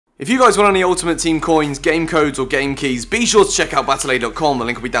If you guys want any Ultimate Team coins, game codes or game keys, be sure to check out Battle.com, the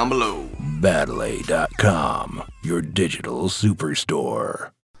link will be down below. Battle.com, your digital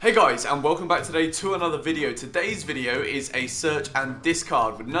superstore. Hey guys, and welcome back today to another video. Today's video is a search and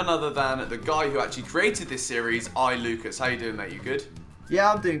discard with none other than the guy who actually created this series, Lucas. How you doing, mate? You good?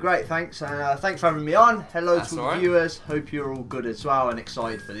 Yeah, I'm doing great, thanks. And thanks for having me on. Hello to all the viewers. Hope you're all good as well and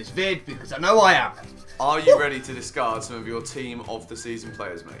excited for this vid, because I know I am. Are you ready to discard some of your team of the season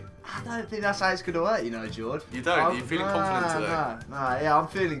players, mate? I don't think that's how it's going to work, you know, George. You don't? Are you feeling confident today? Yeah, I'm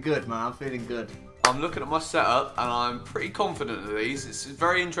feeling good, man. I'm feeling good. I'm looking at my setup and I'm pretty confident of these. It's a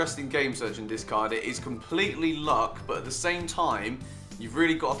very interesting game search and discard. It is completely luck, but at the same time, you've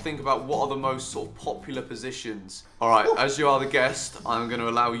really got to think about what are the most sort of popular positions. Alright, as you are the guest, I'm going to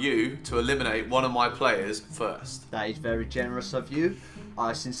allow you to eliminate one of my players first. That is very generous of you.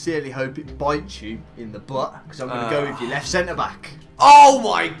 I sincerely hope it bites you in the butt, because I'm going to go with your left centre back. Oh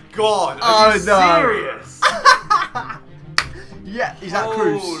my god! Are you serious? Yeah, is that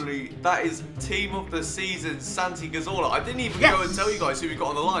Kroos? Holy, that is team of the season, Santi Cazorla. I didn't even go and tell you guys who we got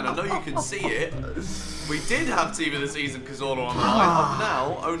on the line. I know you can see it. We did have team of the season Cazorla on the line. I've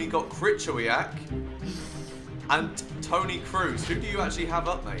now only got Krychowiak and Toni Kroos. Who do you actually have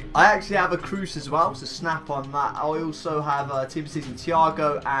up, mate? I actually have a Kroos as well, so snap on that. I also have team of the season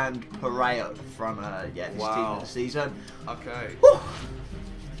Thiago and Pereira from this team of the season. Okay. Whew.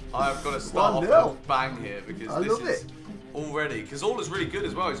 I've got to start off with a bang here because this is already. Cazorla's really good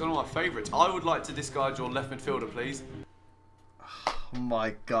as well. He's one of my favourites. I would like to discard your left midfielder, please. Oh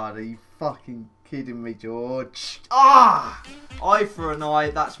my god, are you fucking kidding me, George? Ah! Eye for an eye,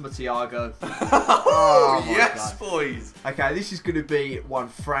 that's my Thiago. Oh, yes, God. Boys. Okay, this is going to be one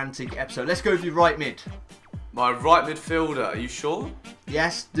frantic episode. Let's go with your right mid. My right midfielder, are you sure?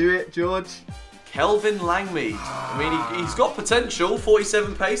 Yes, do it, George. Kelvin Langmead. I mean, he's got potential.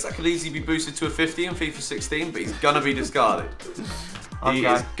 47 pace. That could easily be boosted to a 50 in FIFA 16, but he's going to be discarded. He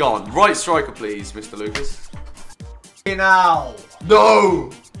is gone. Right striker, please, Mr. Lucas. Now.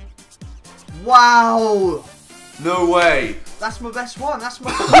 No! Wow! No way. That's my best one. That's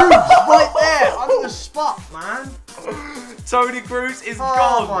my Kroos right there on the spot, man. Toni Kroos is gone.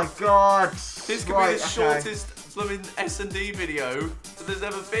 Oh my god. This could be the shortest blooming S&D video that there's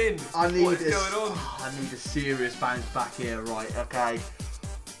ever been. What is going on? I need a serious bounce back here, right? Okay.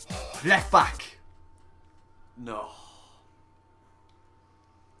 Left back. No.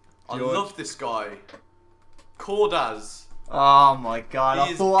 I love this guy. Cordaz. Oh my god,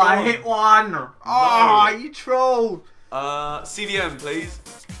 I thought I hit one. Oh, you troll. CDM, please.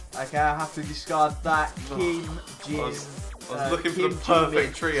 Okay, I have to discard that. Kim, Jim. I was looking for the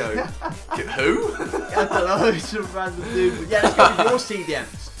perfect trio. Who? I don't know, some random dude. But yeah, let's go with your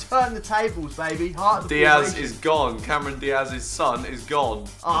CDM. Turn the tables, baby. Heart of the Diaz is gone. Cameron Diaz's son is gone.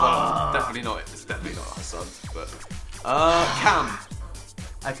 Well, definitely not. It's definitely not our son. But Cam.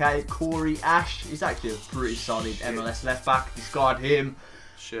 Okay, Corey Ash. He's actually a pretty solid MLS left back. Discard him.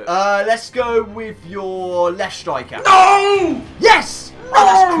 Shit. Let's go with your left striker. No! Yes! No! Oh,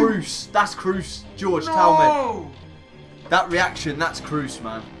 that's Kroos. That's Kroos. George, tell me. That reaction, that's Kroos,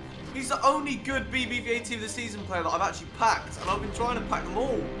 man. He's the only good Bbva team of the season player that I've actually packed, and I've been trying to pack them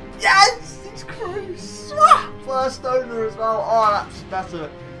all. Yes! It's Kroos. First owner as well. Oh,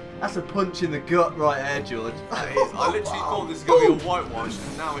 that's a punch in the gut right there, George. That is. I literally thought this was going to be a whitewash,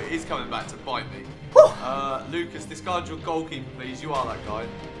 and now it is coming back to bite me. Lucas, discard your goalkeeper, please. You are that guy.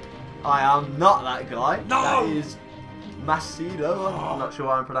 I am not that guy. No! That is Macedo. I'm not sure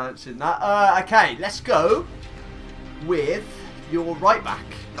how I'm pronouncing that. Okay, let's go with your right back.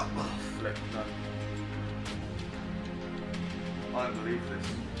 Oh, flip, no. I don't believe this.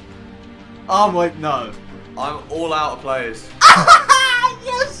 Oh my, no. I'm all out of players.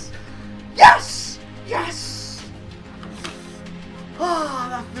 Yes! Yes! Yes! Ah,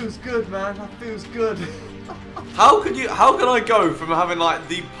 that feels good, man. That feels good. How can I go from having like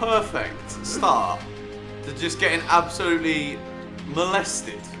the perfect start to just getting absolutely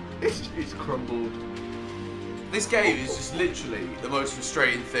molested? It's crumbled. This game is just literally the most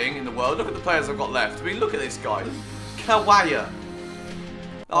frustrating thing in the world. Look at the players I've got left. I mean, look at this guy. Kawaya.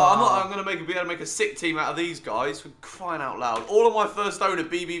 I'm going to be able to make a sick team out of these guys for crying out loud. All of my first owner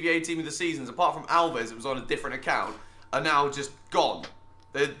Bbva team of the seasons, apart from Alves, it was on a different account, are now just gone.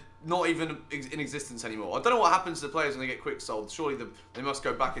 They're not even in existence anymore. I don't know what happens to the players when they get quick sold. Surely they must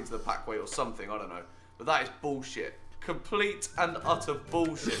go back into the pack weight or something. I don't know. But that is bullshit. Complete and utter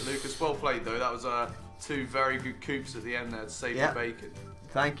bullshit. Lucas, well played though. That was two very good coups at the end there to save the bacon.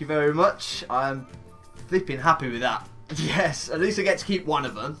 Thank you very much. I'm flipping happy with that. Yes, at least I get to keep one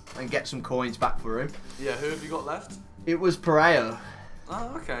of them and get some coins back for him. Yeah, who have you got left? It was Pereira.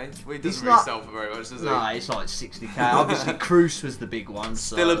 Oh, okay. Well, he doesn't not- really sell for very much, does he? No, it's like 60k. Obviously, Kroos was the big one.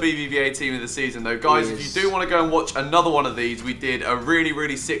 So. Still a Bbva team of the season though. Guys, if you do want to go and watch another one of these, we did a really,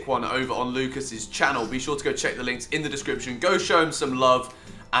 really sick one over on Lucas's channel. Be sure to go check the links in the description. Go show him some love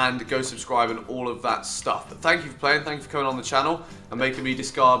and go subscribe and all of that stuff. But thank you for playing. Thank you for coming on the channel and making me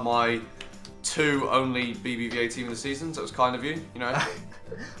discard my 2 only Bbva team of the season. That was kind of you, you know.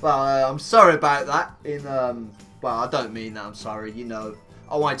 Well, I'm sorry about that. Well, I don't mean that. I'm sorry. You know,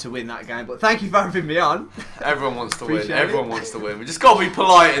 I wanted to win that game, but thank you for having me on. Everyone wants to win. Appreciate Everyone it. wants to win. We just got to be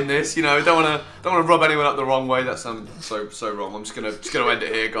polite in this, you know. Don't want to rub anyone up the wrong way. That sounds so wrong. I'm just gonna end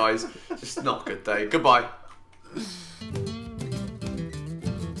it here, guys. Just not a good day. Goodbye.